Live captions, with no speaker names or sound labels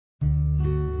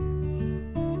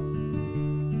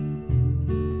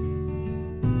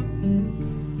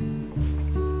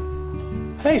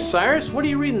Hey Cyrus, what are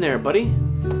you reading there, buddy?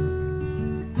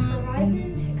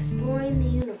 Horizons Exploring the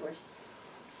Universe.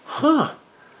 Huh.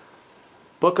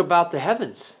 Book about the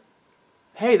heavens.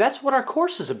 Hey, that's what our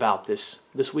course is about this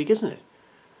week, isn't it?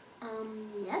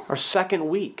 Yes. Our second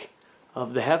week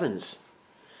of the heavens.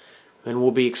 And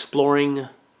we'll be exploring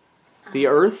the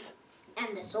Earth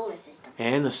And the solar system.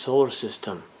 and the solar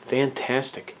system.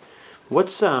 Fantastic.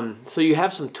 What's so you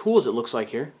have some tools, it looks like,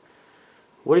 here.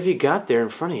 What have you got there in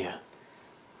front of you?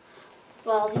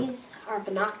 Well, these are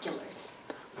binoculars.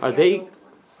 Are They're they gold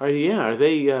ones.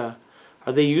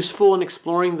 are they useful in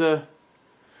exploring the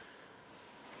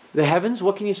heavens?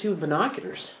 What can you see with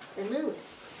binoculars? The moon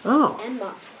Oh, and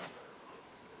Mars.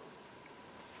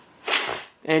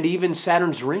 and even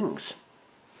Saturn's rings.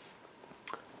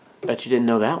 Bet you didn't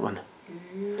know that one.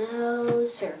 No,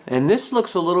 sir. And this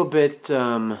looks a little bit,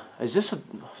 is this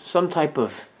some type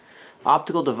of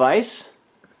optical device?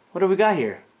 What do we got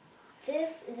here?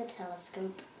 This is a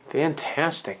telescope.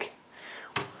 Fantastic.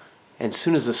 And as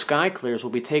soon as the sky clears,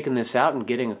 we'll be taking this out and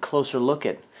getting a closer look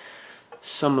at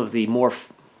some of the more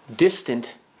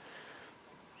distant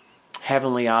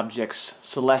heavenly objects,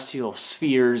 celestial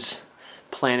spheres,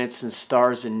 planets and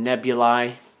stars and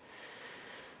nebulae.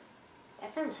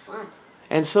 That sounds fun.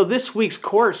 And so this week's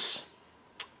course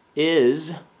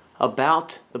is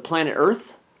about the planet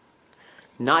Earth,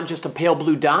 not just a pale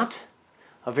blue dot,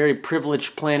 a very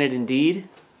privileged planet indeed,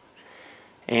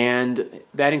 and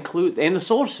that includes the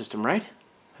solar system, right?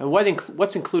 And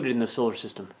what's included in the solar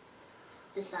system?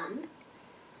 The Sun,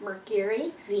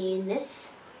 Mercury, Venus,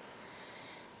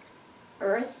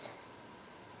 Earth,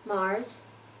 Mars,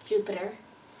 Jupiter,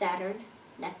 Saturn,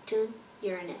 Neptune,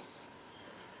 Uranus,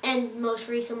 and most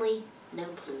recently, no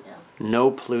Pluto. No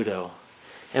Pluto.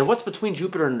 And what's between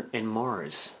Jupiter and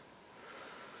Mars?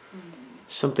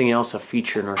 Something else, a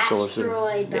feature in our solar system.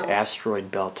 Asteroid belt. The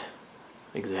asteroid belt.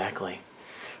 Exactly.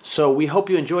 So we hope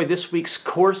you enjoy this week's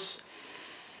course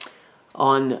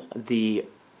on the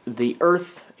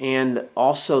Earth and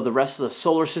also the rest of the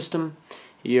solar system.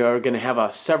 You're going to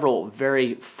have several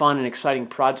very fun and exciting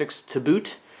projects to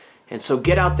boot. And so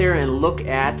get out there and look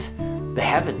at the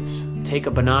heavens. Take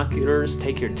a binoculars,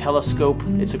 take your telescope.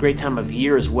 It's a great time of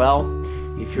year as well,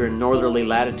 if you're in northerly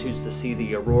latitudes, to see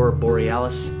the aurora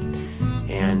borealis.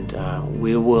 And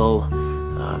we will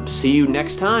see you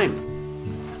next time.